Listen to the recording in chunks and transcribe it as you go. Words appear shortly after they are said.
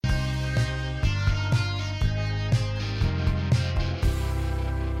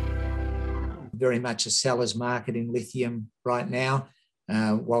very much a seller's market in lithium right now.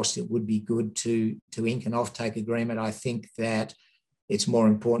 Whilst it would be good to ink an offtake agreement, I think that it's more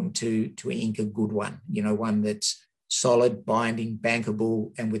important to ink a good one, one that's solid, binding,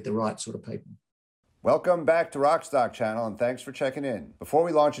 bankable, and with the right sort of people. Welcome back to Rockstock Channel, and thanks for checking in. Before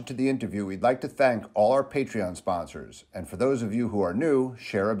we launch into the interview, we'd like to thank all our Patreon sponsors. And for those of you who are new,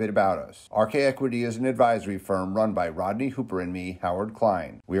 share a bit about us. RK Equity is an advisory firm run by Rodney Hooper and me, Howard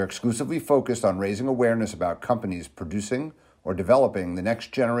Klein. We are exclusively focused on raising awareness about companies producing or developing the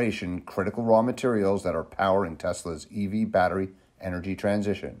next generation critical raw materials that are powering Tesla's EV battery energy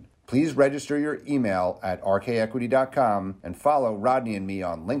transition. Please register your email at rkequity.com and follow Rodney and me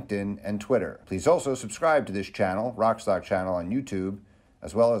on LinkedIn and Twitter. Please also subscribe to this channel, Rockstock Channel on YouTube,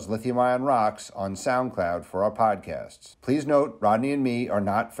 as well as Lithium Ion Rocks on SoundCloud for our podcasts. Please note, Rodney and me are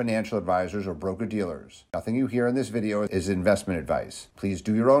not financial advisors or broker-dealers. Nothing you hear in this video is investment advice. Please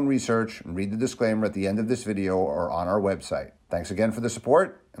do your own research and read the disclaimer at the end of this video or on our website. Thanks again for the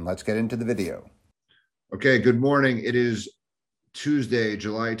support, and let's get into the video. Okay, good morning. It is Tuesday,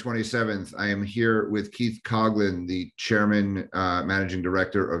 July 27th. I am here with Keith Coughlin, the chairman, managing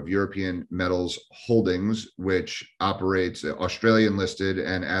director of European Metals Holdings, which operates Australian listed,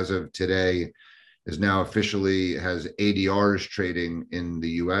 and as of today is now officially has ADRs trading in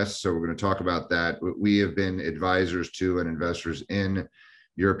the US. So we're going to talk about that. We have been advisors to and investors in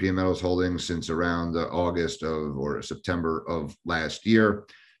European Metals Holdings since around August or September of last year.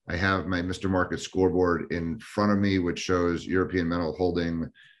 I have my Mr. Market scoreboard in front of me, which shows European Metal Holding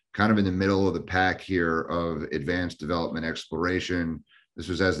kind of in the middle of the pack here of advanced development exploration. This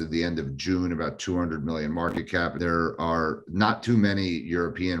was as of the end of June, about 200 million market cap. There are not too many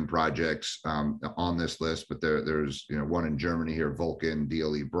European projects on this list, but there's one in Germany here, Vulcan,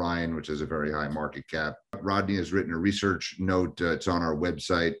 DLE Brine, which has a very high market cap. Rodney has written a research note. It's on our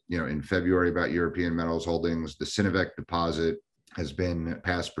website, in February about European Metals Holdings. The Sinavec deposit has been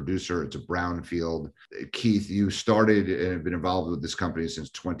past producer. It's a brownfield. Keith, you started and have been involved with this company since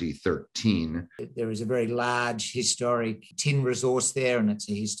 2013. There is a very large historic tin resource there, and it's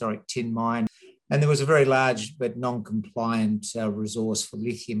a historic tin mine. And there was a very large but non-compliant resource for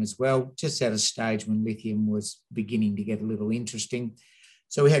lithium as well, just at a stage when lithium was beginning to get a little interesting.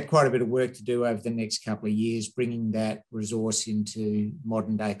 So we had quite a bit of work to do over the next couple of years, bringing that resource into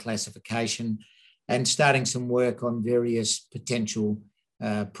modern day classification and starting some work on various potential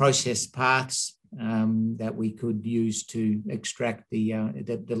process paths that we could use to extract the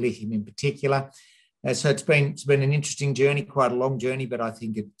lithium in particular. So it's been an interesting journey, quite a long journey, but I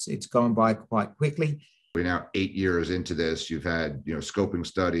think it's gone by quite quickly. We're now 8 years into this. You've had scoping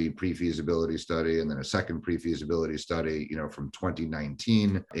study, pre-feasibility study, and then a second pre-feasibility study from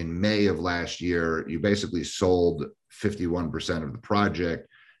 2019. In May of last year, you basically sold 51% of the project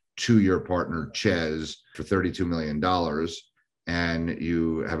to your partner Ches for $32 million, and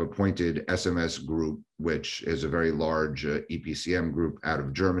you have appointed SMS Group, which is a very large EPCM group out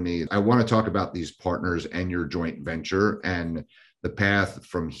of Germany. I want to talk about these partners and your joint venture and the path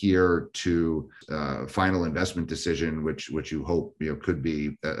from here to final investment decision, which you hope could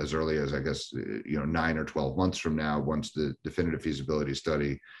be as early as 9 or 12 months from now, once the definitive feasibility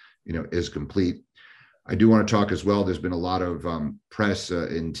study is complete. I do want to talk as well. There's been a lot of press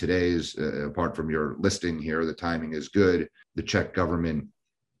in today's, apart from your listing here, the timing is good. The Czech government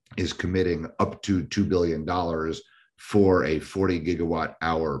is committing up to $2 billion for a 40 gigawatt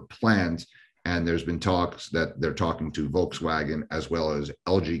hour plant. And there's been talks that they're talking to Volkswagen as well as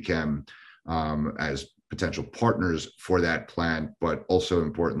LG Chem as potential partners for that plant, but also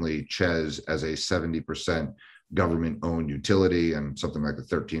importantly, Ches as a 70% government-owned utility and something like a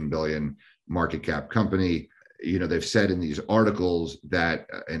 13 billion market cap company. They've said in these articles that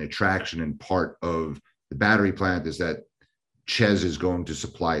an attraction and part of the battery plant is that Ches is going to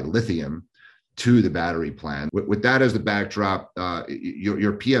supply lithium to the battery plant. With that as the backdrop,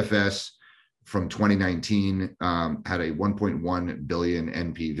 your PFS from 2019 had a 1.1 billion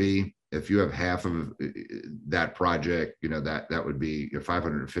NPV. If you have half of that project, that would be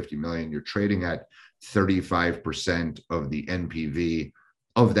 550 million. You're trading at 35% of the NPV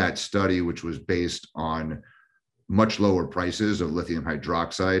of that study, which was based on much lower prices of lithium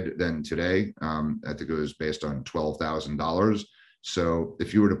hydroxide than today. I think it was based on $12,000. So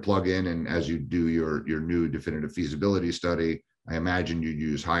if you were to plug in, and as you do your new definitive feasibility study, I imagine you'd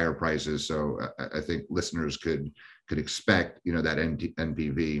use higher prices. So I think listeners could expect, that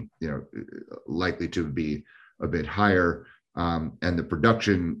NPV, likely to be a bit higher. And the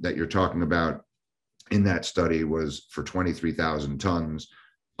production that you're talking about in that study was for 23,000 tons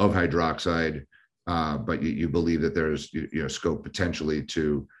of hydroxide. But you believe that there's scope potentially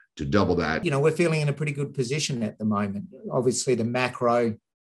to to double that? We're feeling in a pretty good position at the moment. Obviously, the macro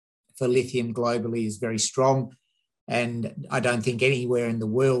for lithium globally is very strong. And I don't think anywhere in the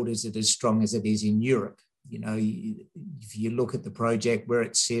world is it as strong as it is in Europe. If you look at the project where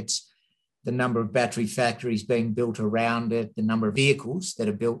it sits, the number of battery factories being built around it, the number of vehicles that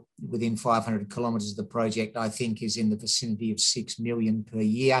are built within 500 kilometres of the project, I think is in the vicinity of 6 million per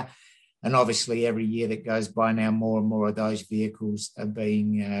year. And obviously every year that goes by now, more and more of those vehicles are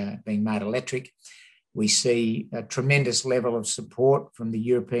being made electric. We see a tremendous level of support from the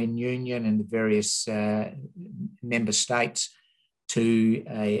European Union and the various member states to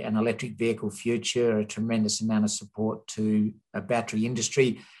an electric vehicle future, a tremendous amount of support to a battery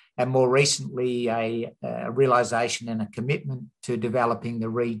industry, and more recently a realisation and a commitment to developing the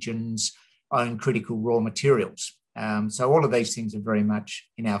region's own critical raw materials. So all of these things are very much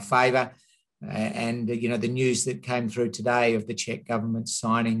in our favour. And, the news that came through today of the Czech government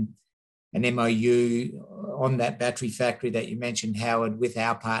signing an MOU on that battery factory that you mentioned, Howard, with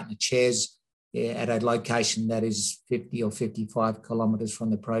our partner CEZ at a location that is 50 or 55 kilometres from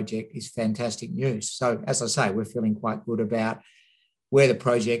the project is fantastic news. So, as I say, we're feeling quite good about where the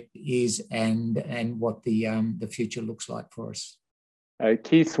project is and what the future looks like for us.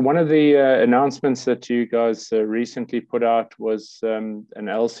 Keith, one of the announcements that you guys recently put out was an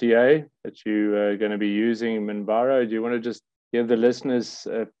LCA that you are going to be using in Minvaro. Do you want to just give the listeners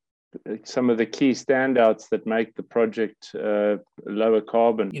some of the key standouts that make the project lower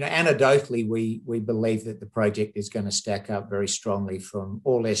carbon? Anecdotally, we believe that the project is going to stack up very strongly from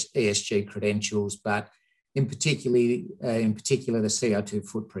all ESG credentials, but in particular the CO2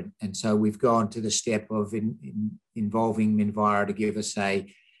 footprint. And so we've gone to the step of involving Minvaro to give us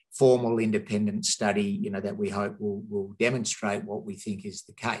a formal independent study, that we hope will demonstrate what we think is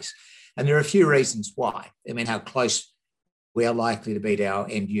the case. And there are a few reasons why. How close we are likely to be to our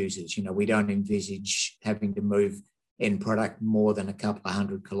end users. We don't envisage having to move end product more than a couple of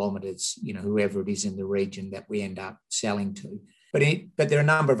 100 kilometres, whoever it is in the region that we end up selling to. But there are a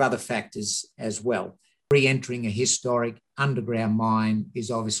number of other factors as well. Re-entering a historic underground mine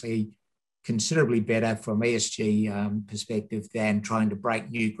is obviously considerably better from ESG perspective than trying to break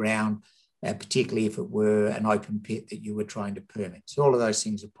new ground, particularly if it were an open pit that you were trying to permit. So all of those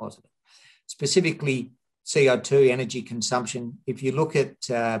things are positive. Specifically, CO2 energy consumption. If you look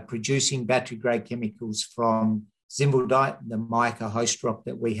at producing battery-grade chemicals from zimbaldite, the mica host rock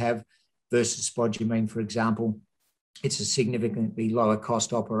that we have, versus spodumene, for example, it's a significantly lower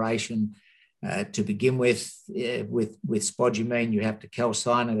cost operation. To begin with spodumene, you have to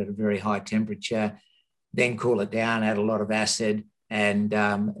calcine it at a very high temperature, then cool it down, add a lot of acid, and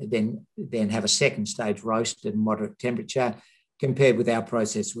then have a second stage roast at a moderate temperature, compared with our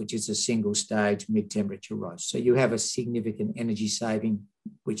process, which is a single stage mid-temperature roast. So you have a significant energy saving,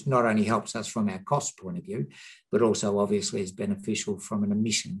 which not only helps us from our cost point of view, but also obviously is beneficial from an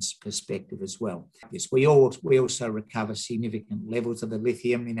emissions perspective as well. Yes, we also recover significant levels of the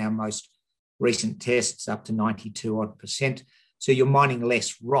lithium in our most recent tests, up to 92%. So you're mining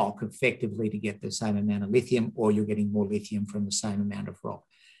less rock effectively to get the same amount of lithium, or you're getting more lithium from the same amount of rock.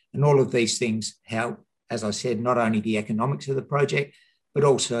 And all of these things help, as I said, not only the economics of the project, but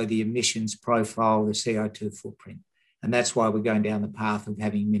also the emissions profile, the CO2 footprint. And that's why we're going down the path of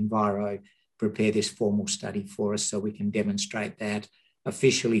having Minvaro prepare this formal study for us so we can demonstrate that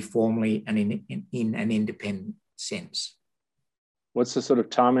officially, formally, and in an independent sense. What's the sort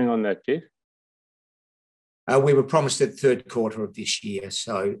of timing on that, Keith? We were promised the third quarter of this year,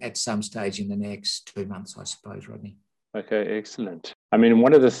 so at some stage in the next 2 months, I suppose, Rodney. Okay, excellent.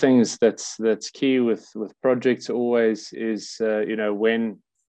 One of the things that's key with projects always is, when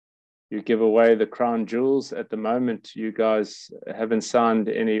you give away the crown jewels. At the moment, you guys haven't signed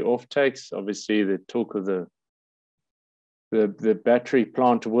any offtakes. Obviously, the talk of the battery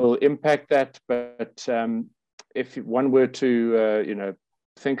plant will impact that. But if one were to,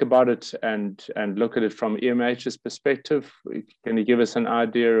 think about it and look at it from EMH's perspective, can you give us an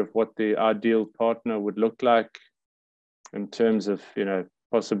idea of what the ideal partner would look like in terms of,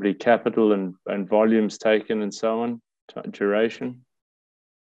 possibly capital and volumes taken and so on, duration?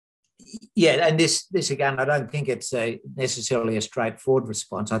 Yeah, and this again, I don't think it's necessarily a straightforward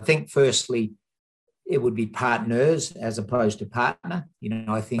response. I think firstly, it would be partners as opposed to partner.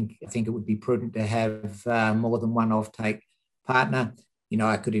 I think it would be prudent to have more than one offtake partner.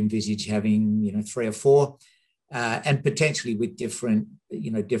 I could envisage having 3 or 4, and potentially with different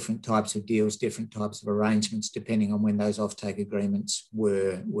types of deals, different types of arrangements, depending on when those offtake agreements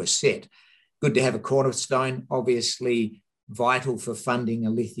were set. Good to have a cornerstone, obviously vital for funding a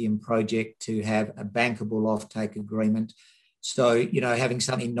lithium project to have a bankable offtake agreement. So, having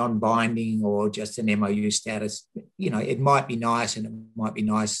something non-binding or just an MOU status, it might be nice, and it might be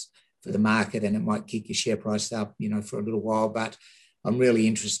nice for the market, and it might kick your share price up, for a little while. But I'm really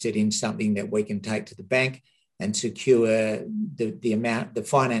interested in something that we can take to the bank and secure the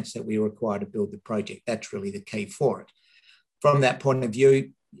finance that we require to build the project. That's really the key for it. From that point of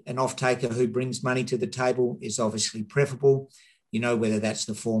view, an off-taker who brings money to the table is obviously preferable, whether that's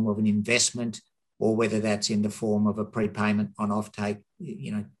the form of an investment or whether that's in the form of a prepayment on offtake,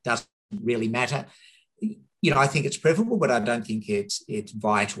 doesn't really matter. I think it's preferable, but I don't think it's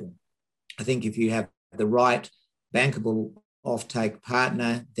vital. I think if you have the right bankable offtake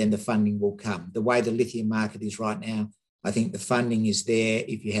partner, then the funding will come. The way the lithium market is right now, I think the funding is there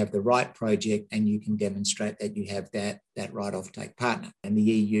if you have the right project and you can demonstrate that you have that right offtake partner. And the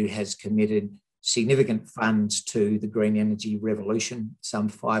EU has committed significant funds to the green energy revolution, some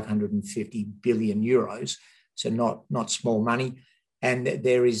 550 billion euros, so not small money. And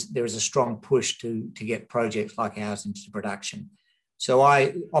there is a strong push to get projects like ours into production. So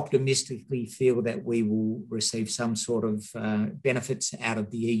I optimistically feel that we will receive some sort of benefits out of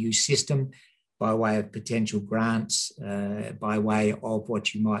the EU system by way of potential grants, by way of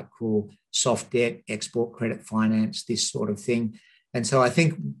what you might call soft debt, export credit finance, this sort of thing. And so I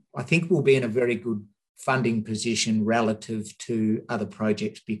think we'll be in a very good funding position relative to other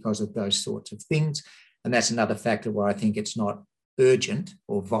projects because of those sorts of things. And that's another factor where I think it's not urgent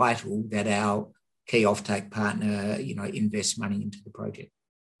or vital that our key offtake partner, invests money into the project.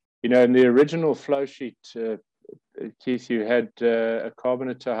 In the original flow sheet, Keith, you had a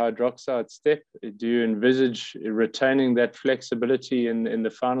carbonate to hydroxide step. Do you envisage retaining that flexibility in the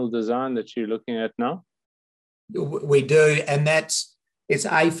final design that you're looking at now? We do, and it's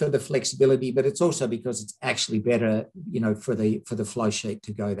for the flexibility, but it's also because it's actually better, for the flow sheet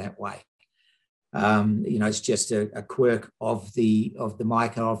to go that way. It's just a quirk of the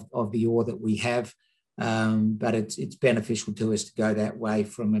mica of the ore that we have, but it's beneficial to us to go that way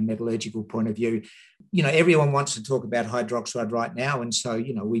from a metallurgical point of view. Everyone wants to talk about hydroxide right now, and so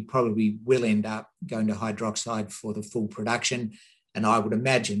we probably will end up going to hydroxide for the full production. And I would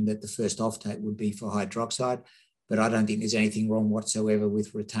imagine that the first offtake would be for hydroxide, but I don't think there's anything wrong whatsoever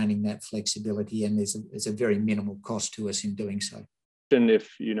with retaining that flexibility, and there's a very minimal cost to us in doing so. And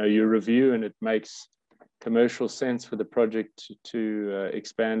if you review and it makes commercial sense for the project to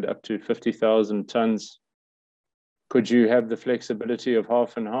expand up to 50,000 tons, could you have the flexibility of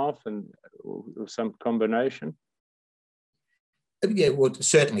half and half or some combination? Yeah, well,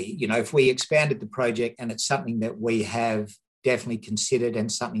 certainly. If we expanded the project and it's something that we have definitely considered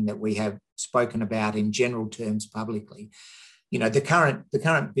and something that we have spoken about in general terms publicly, the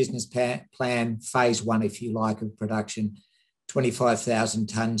current business plan, phase one, if you like, of production, 25,000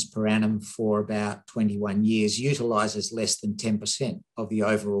 tonnes per annum for about 21 years, utilises less than 10% of the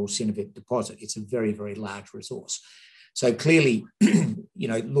overall Sinovic deposit. It's a very, very large resource. So clearly,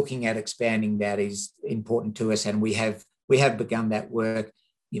 looking at expanding that is important to us, and we have begun that work,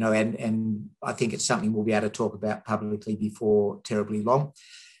 and I think it's something we'll be able to talk about publicly before terribly long.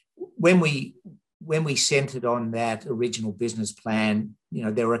 When we centred on that original business plan,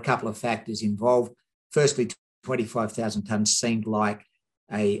 there were a couple of factors involved. Firstly, 25,000 tonnes seemed like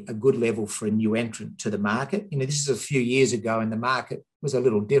a good level for a new entrant to the market. This is a few years ago, and the market was a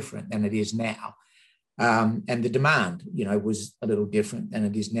little different than it is now. And the demand, was a little different than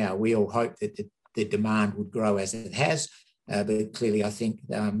it is now. We all hope that the demand would grow as it has, but clearly I think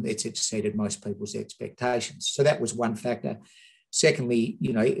it's exceeded most people's expectations. So that was one factor. Secondly,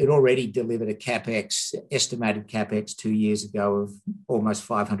 it already delivered a estimated capex 2 years ago of almost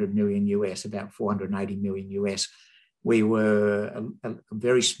 $500 million US, about $480 million US. We were a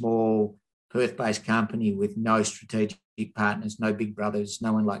very small Perth-based company with no strategic partners, no big brothers,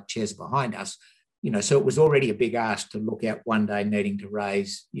 no one like Ches behind us. So it was already a big ask to look at one day needing to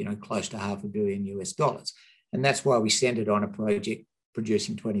raise, close to $500 million US. And that's why we centred on a project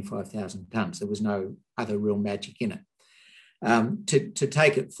producing 25,000 tonnes. There was no other real magic in it. To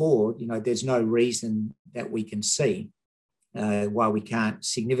take it forward, there's no reason that we can see why we can't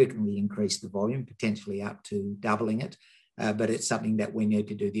significantly increase the volume, potentially up to doubling it, but it's something that we need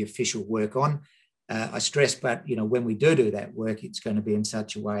to do the official work on. I stress, but when we do that work, it's going to be in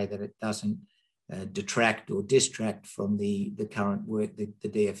such a way that it doesn't detract or distract from the current work, the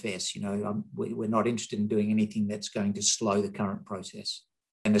DFS. We're not interested in doing anything that's going to slow the current process.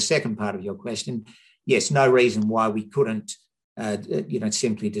 And the second part of your question, yes, no reason why we couldn't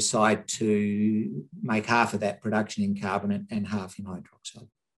simply decide to make half of that production in carbonate and half in hydroxide.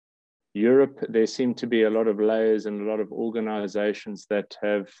 Europe, there seem to be a lot of layers and a lot of organizations that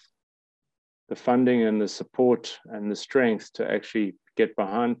have funding and the support and the strength to actually get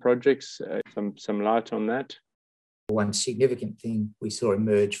behind projects? Some light on that. One significant thing we saw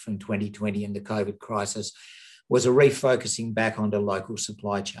emerge from 2020 and the COVID crisis was a refocusing back onto local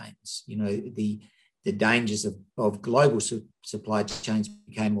supply chains. You know, the dangers of global supply chains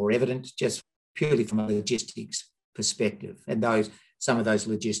became more evident just purely from a logistics perspective. And some of those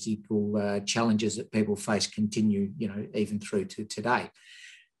logistical challenges that people face continue, you know, even through to today.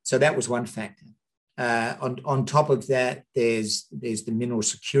 So that was one factor. On top of that, there's the mineral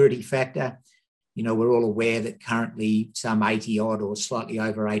security factor. You know, we're all aware that currently some 80 odd or slightly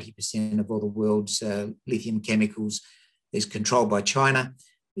over 80% of all the world's lithium chemicals is controlled by China.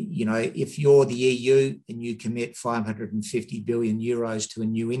 You know, if you're the EU and you commit 550 billion euros to a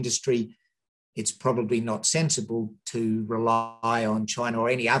new industry, it's probably not sensible to rely on China or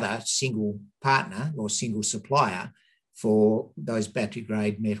any other single partner or single supplier for those battery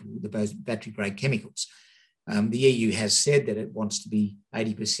grade metal, those battery grade chemicals. The EU has said that it wants to be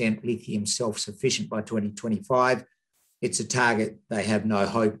 80% lithium self-sufficient by 2025. It's a target they have no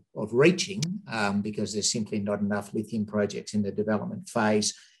hope of reaching because there's simply not enough lithium projects in the development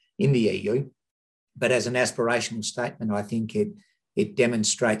phase in the EU. But as an aspirational statement, I think it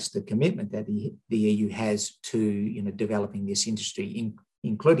demonstrates the commitment that the EU has to, you know, developing this industry,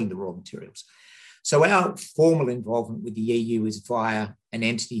 including the raw materials. So our formal involvement with the EU is via an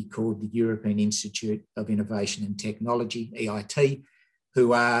entity called the European Institute of Innovation and Technology, EIT,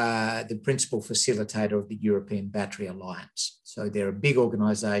 who are the principal facilitator of the European Battery Alliance. So they're a big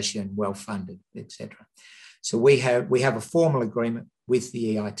organisation, well-funded, etc. So we have a formal agreement with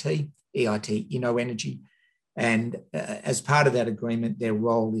the EIT InnoEnergy, and as part of that agreement, their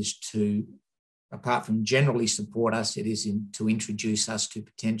role is to, apart from generally support us, it is to introduce us to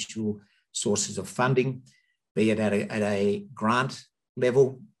potential sources of funding, be it at a grant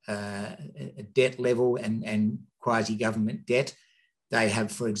level, a debt level, and quasi-government debt. They have,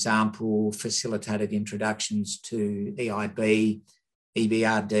 for example, facilitated introductions to EIB,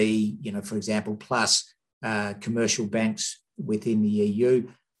 EBRD, you know, for example, plus commercial banks within the EU,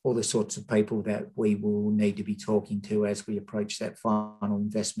 all the sorts of people that we will need to be talking to as we approach that final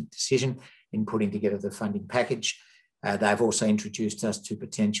investment decision in putting together the funding package. They've also introduced us to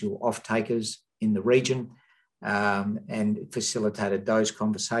potential off-takers in the region and facilitated those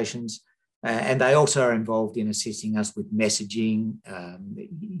conversations. And they also are involved in assisting us with messaging,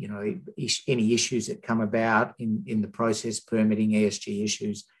 you know, any issues that come about in the process, permitting, ESG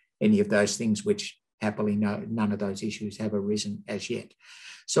issues, any of those things, which happily none of those issues have arisen as yet.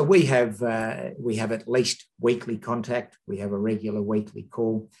 So we have at least weekly contact. We have a regular weekly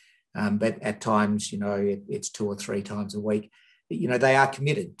call. But at times, you know, it's 2 or 3 times a week. You know, they are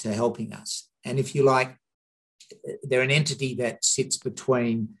committed to helping us. And if you like, they're an entity that sits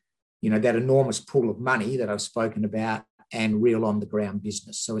between, you know, that enormous pool of money that I've spoken about and real on the ground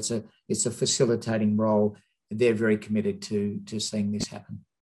business. So it's a facilitating role. They're very committed to seeing this happen.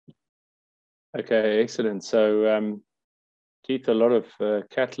 Okay, excellent. So, Keith, a lot of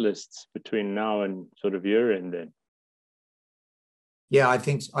catalysts between now and sort of year end then. Yeah, I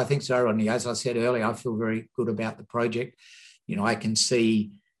think so, Rodney. As I said earlier, I feel very good about the project. You know, I can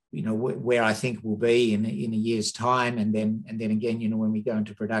see, you know, where I think we'll be in a year's time, and then again, you know, when we go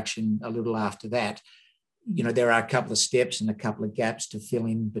into production a little after that, you know, there are a couple of steps and a couple of gaps to fill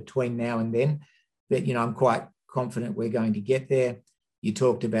in between now and then. But you know, I'm quite confident we're going to get there. You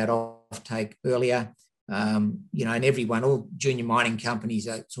talked about offtake earlier. You know, and all junior mining companies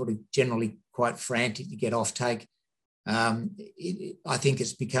are sort of generally quite frantic to get offtake. I think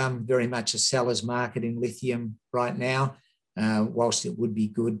it's become very much a seller's market in lithium right now. Whilst it would be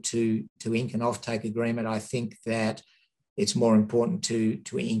good to ink an offtake agreement, I think that it's more important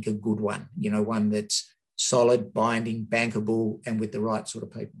to ink a good one, you know, one that's solid, binding, bankable, and with the right sort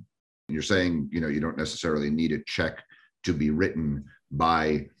of people. You're saying, you know, you don't necessarily need a check to be written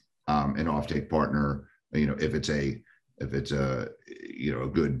by an offtake partner, you know, if it's a you know, a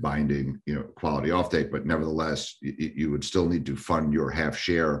good binding, you know, quality offtake, but nevertheless, you would still need to fund your half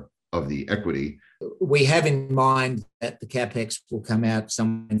share of the equity. We have in mind that the capex will come out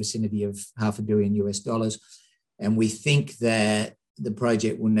somewhere in the vicinity of $500 million, and we think that the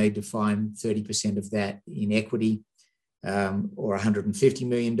project will need to find 30% of that in equity, or $150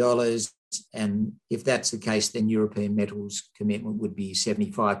 million. And if that's the case, then European Metals' commitment would be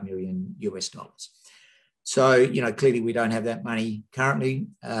 $75 million. So, you know, clearly we don't have that money currently.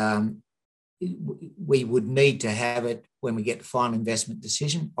 We would need to have it when we get the final investment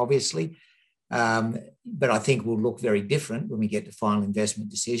decision, obviously. But I think we'll look very different when we get the final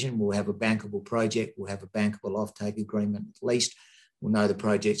investment decision. We'll have a bankable project. We'll have a bankable offtake agreement at least. we'll know the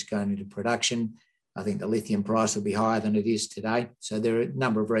project's going into production. I think the lithium price will be higher than it is today. So there are a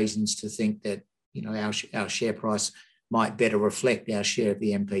number of reasons to think that, you know, our share price might better reflect our share of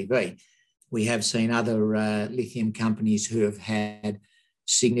the NPV. We have seen other lithium companies who have had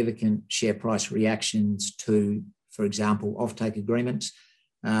significant share price reactions to, for example, offtake agreements,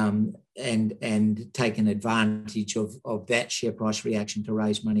 and taken advantage of that share price reaction to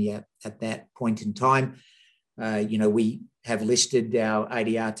raise money at that point in time. You know, we have listed our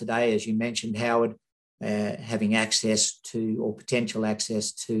ADR today, as you mentioned, Howard, having access to, or potential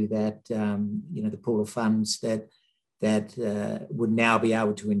access to, that, you know, the pool of funds that would now be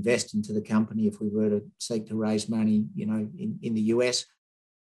able to invest into the company if we were to seek to raise money, you know, in the US.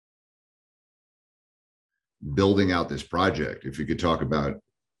 Building out this project, if you could talk about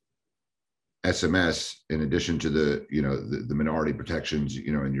SMS, in addition to the, you know, the minority protections,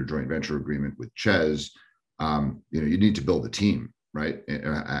 you know, in your joint venture agreement with CHES, you know, you need to build a team, right?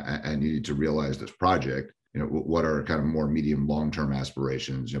 And you need to realize this project. You know, what are kind of more medium, long-term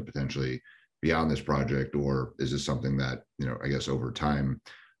aspirations, you know, potentially beyond this project, or is this something that, you know, I guess over time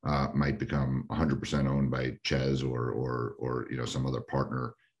might become 100% owned by CHES, or you know, some other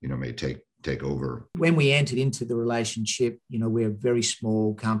partner, you know, may take over? When we entered into the relationship, you know, we're a very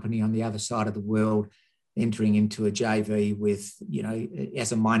small company on the other side of the world, entering into a JV with, you know,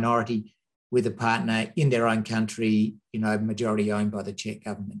 as a minority with a partner in their own country, you know, majority owned by the Czech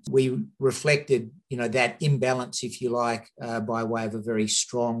government. We reflected, you know, that imbalance, if you like, by way of a very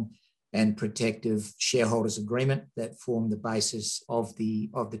strong and protective shareholders agreement that formed the basis of the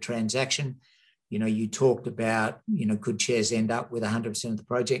transaction. You know, you talked about, you know, could CHES end up with 100% of the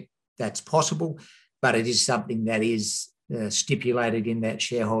project? That's possible, but it is something that is stipulated in that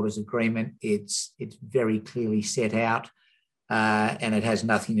shareholders agreement. It's very clearly set out, and it has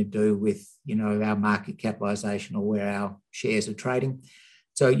nothing to do with, you know, our market capitalisation or where our shares are trading.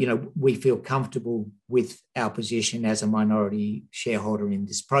 So, you know, we feel comfortable with our position as a minority shareholder in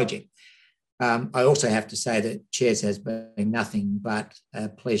this project. I also have to say that CHES has been nothing but a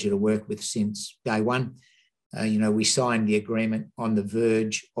pleasure to work with since day one. You know, we signed the agreement on the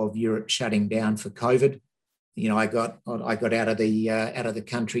verge of Europe shutting down for COVID. You know, I got out of the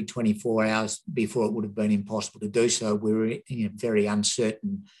country 24 hours before it would have been impossible to do so. We were in a very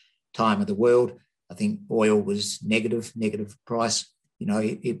uncertain time of the world. I think oil was negative price. You know,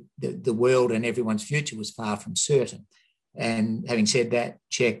 the world and everyone's future was far from certain. And having said that,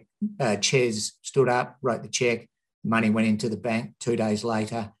 CHES stood up, wrote the check, money went into the bank 2 days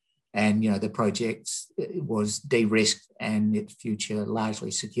later. And, you know, the project was de-risked and its future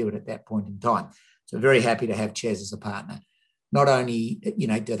largely secured at that point in time. So very happy to have CHES as a partner. Not only, you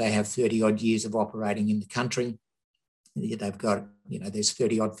know, do they have 30 odd years of operating in the country, they've got, you know, there's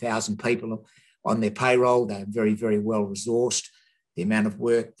 30 odd thousand people on their payroll. They're very, very well resourced. The amount of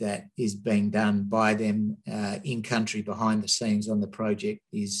work that is being done by them in country behind the scenes on the project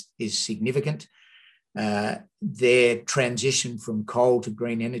is significant. Their transition from coal to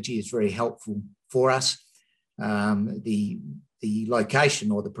green energy is very helpful for us. The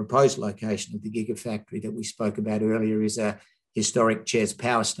location, or the proposed location of the gigafactory that we spoke about earlier, is a historic CHES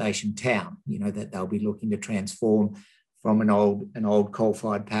power station town, you know, that they'll be looking to transform from an old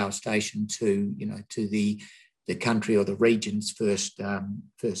coal-fired power station to, you know, to the country or the region's first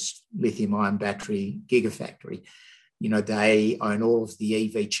lithium-ion battery gigafactory. You know, they own all of the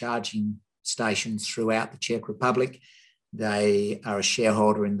EV charging stations throughout the Czech Republic. They are a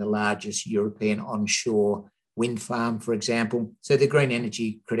shareholder in the largest European onshore wind farm, for example. So the green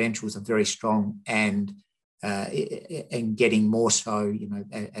energy credentials are very strong, and getting more so, you know,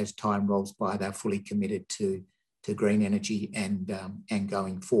 as time rolls by. They're fully committed to green energy and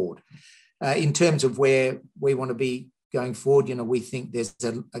going forward. In terms of where we want to be going forward, you know, we think there's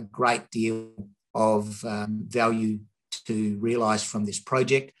a great deal of value to realise from this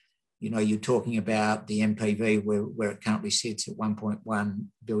project. You know, you're talking about the NPV where it currently sits at $1.1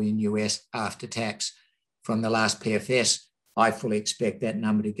 billion US after tax from the last PFS. I fully expect that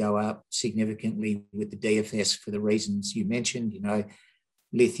number to go up significantly with the DFS for the reasons you mentioned. You know,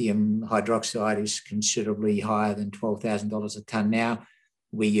 lithium hydroxide is considerably higher than $12,000 a tonne now.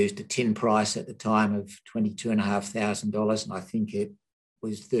 We used a tin price at the time of $22,500, and I think it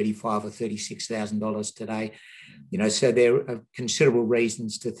was $35,000 or $36,000 today. You know, so there are considerable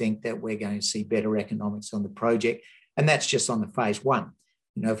reasons to think that we're going to see better economics on the project, and that's just on the phase one.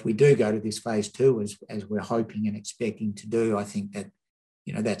 You know, if we do go to this phase two, as we're hoping and expecting to do, I think that,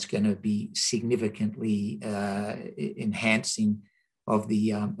 you know, that's going to be significantly enhancing of the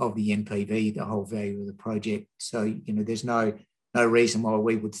NPV, the whole value of the project. So, you know, there's no reason why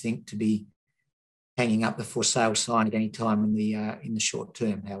we would think to be hanging up the for sale sign at any time in the short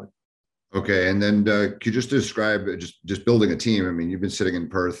term, Howard. Okay, and then could you just describe just building a team? I mean, you've been sitting in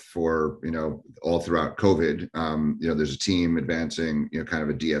Perth for all throughout COVID. There's a team advancing kind of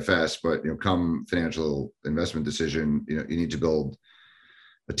a DFS, but come financial investment decision, you need to build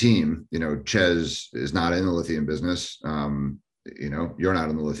a team. Ches is not in the lithium business. You're not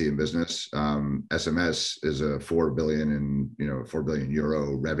in the lithium business. SMS is a 4 billion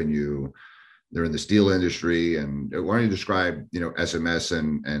euro revenue. They're in the steel industry. And why don't you describe, SMS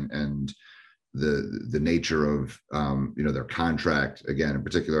and the nature of, their contract? Again, in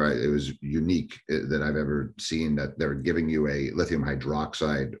particular, it was unique that I've ever seen that they're giving you a lithium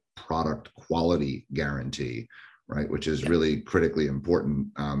hydroxide product quality guarantee, right? Which is really critically important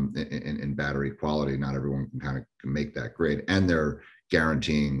in battery quality. Not everyone can make that grade, and they're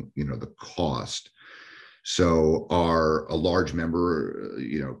guaranteeing, the cost. So are a large member,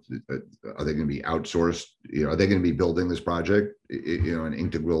 are they going to be outsourced? Are they going to be building this project, an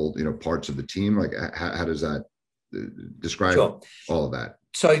integral, parts of the team? Like, how does that describe all of that?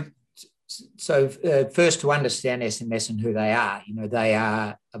 So first, to understand SMS and who they are, they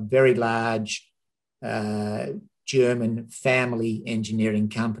are a very large German family engineering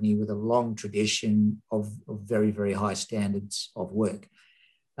company with a long tradition of very, very high standards of work.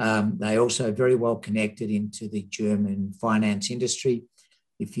 They also very well connected into the German finance industry.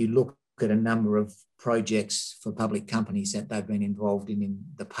 If you look at a number of projects for public companies that they've been involved in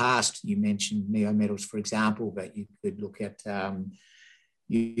the past, you mentioned Neometals, for example, but you could look at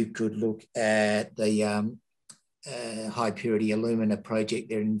the high purity alumina project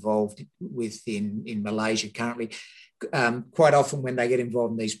they're involved with in Malaysia currently. Quite often when they get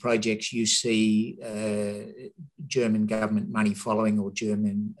involved in these projects, you see German government money following, or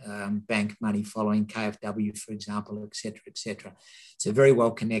German bank money following, KfW, for example, et cetera, et cetera. So very well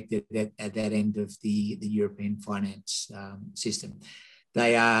connected at that end of the European finance system.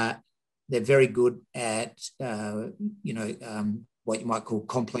 They're very good at, what you might call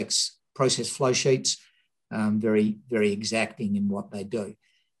complex process flow sheets, very, very exacting in what they do.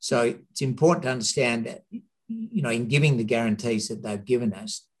 So it's important to understand that, in giving the guarantees that they've given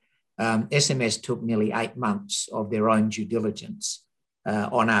us, SMS took nearly 8 months of their own due diligence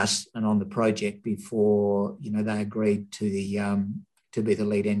on us and on the project before, they agreed to be the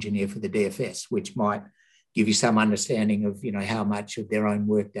lead engineer for the DFS, which might give you some understanding of, how much of their own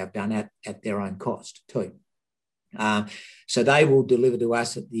work they've done at their own cost too. So they will deliver to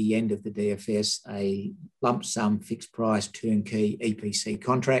us at the end of the DFS a lump sum fixed price turnkey EPC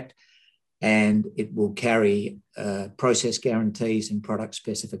contract, and it will carry process guarantees and product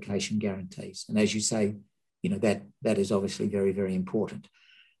specification guarantees. And as you say, that is obviously very, very important.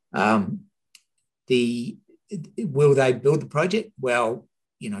 Will they build the project? Well,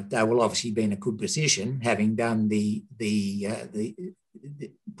 they will obviously be in a good position, having done the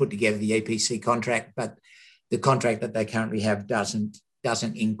put together the EPC contract, but the contract that they currently have doesn't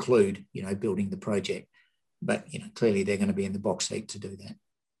include, building the project. But, clearly they're going to be in the box seat to do that.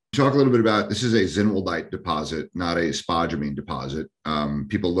 Talk a little bit about, this is a zinnwaldite deposit, not a spodumene deposit.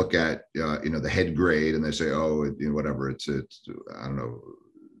 People look at, the head grade and they say, whatever, it's I don't know,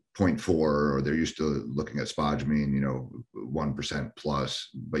 0.4, or they're used to looking at spodumene, 1% plus,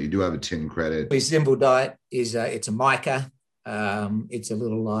 but you do have a tin credit. Zinnwaldite is it's a mica. It's a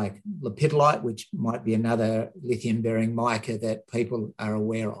little like lepidolite, which might be another lithium-bearing mica that people are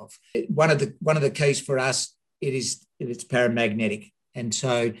aware of. One of the keys for us, it's paramagnetic. And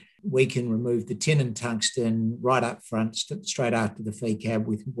so we can remove the tin and tungsten right up front, straight after the feed cab,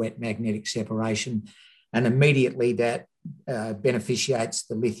 with wet magnetic separation. And immediately that beneficiates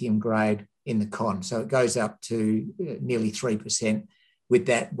the lithium grade in the con. So it goes up to nearly 3% with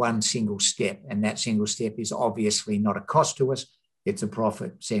that one single step. And that single step is obviously not a cost to us. It's a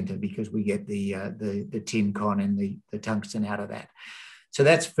profit center because we get the tin con and the tungsten out of that. So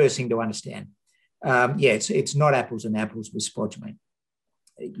that's the first thing to understand. It's not apples and apples with spodumene.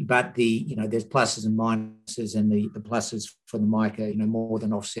 But there's pluses and minuses, and the pluses for the mica, more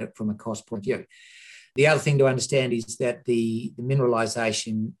than offset from a cost point of view. The other thing to understand is that the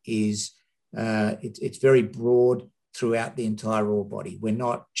mineralisation is it's very broad throughout the entire ore body. We're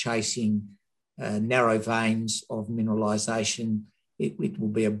not chasing narrow veins of mineralisation. It will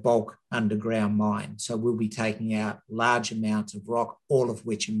be a bulk underground mine. So we'll be taking out large amounts of rock, all of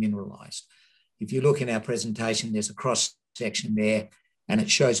which are mineralised. If you look in our presentation, there's a cross section there, and it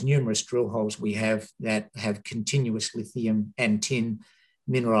shows numerous drill holes we have that have continuous lithium and tin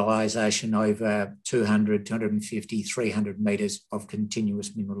mineralisation over 200, 250, 300 metres of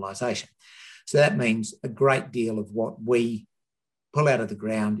continuous mineralisation. So that means a great deal of what we pull out of the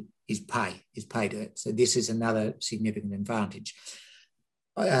ground pay to it. So this is another significant advantage.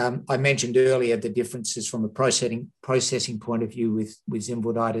 I mentioned earlier the differences from a processing point of view with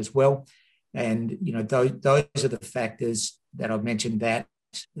zimbaldite as well. And, those are the factors that I've mentioned that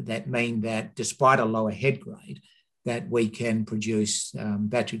mean that despite a lower head grade, that we can produce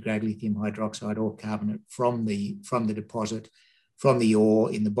battery-grade lithium hydroxide ore carbonate from the deposit, from the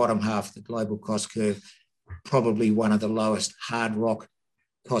ore in the bottom half of the global cost curve, probably one of the lowest hard rock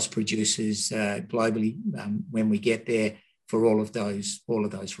cost producers globally when we get there, for all of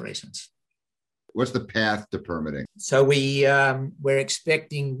those reasons. What's the path to permitting? So we're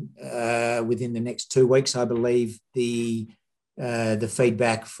expecting within the next 2 weeks, I believe, the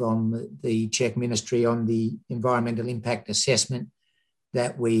feedback from the Czech Ministry on the environmental impact assessment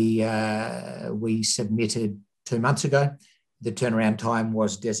that we submitted 2 months ago. The turnaround time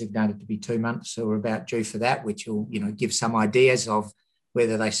was designated to be 2 months, so we're about due for that, which will give some ideas of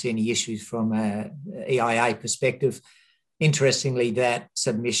whether they see any issues from an EIA perspective. Interestingly, that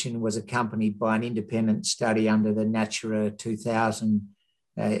submission was accompanied by an independent study under the Natura 2000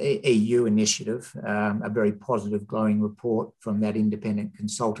 EU initiative, a very positive, glowing report from that independent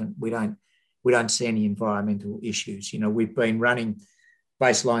consultant. We don't see any environmental issues. We've been running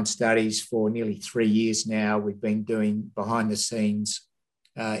baseline studies for nearly 3 years now. We've been doing behind the scenes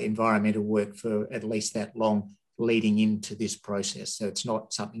environmental work for at least that long leading into this process. So it's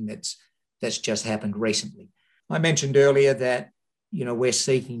not something that's just happened recently. I mentioned earlier that, we're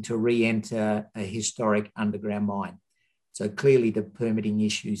seeking to re-enter a historic underground mine. So clearly the permitting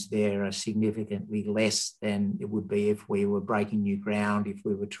issues there are significantly less than it would be if we were breaking new ground, if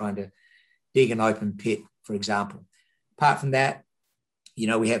we were trying to dig an open pit, for example. Apart from that,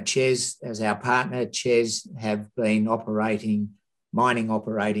 we have CHES as our partner. CHES have been mining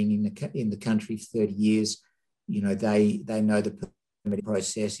operating in the country for 30 years. They know the permitting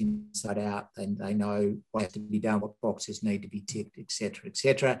process inside out, and they know what has to be done, what boxes need to be ticked, et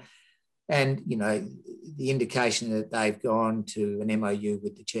cetera. And, the indication that they've gone to an MOU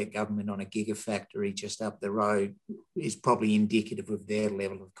with the Czech government on a gigafactory just up the road is probably indicative of their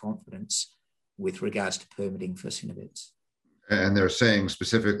level of confidence with regards to permitting for Synovets. And they're saying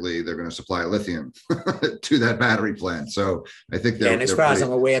specifically they're going to supply lithium to that battery plant. So I think and as far as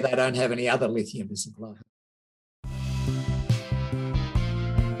I'm aware, they don't have any other lithium to supply.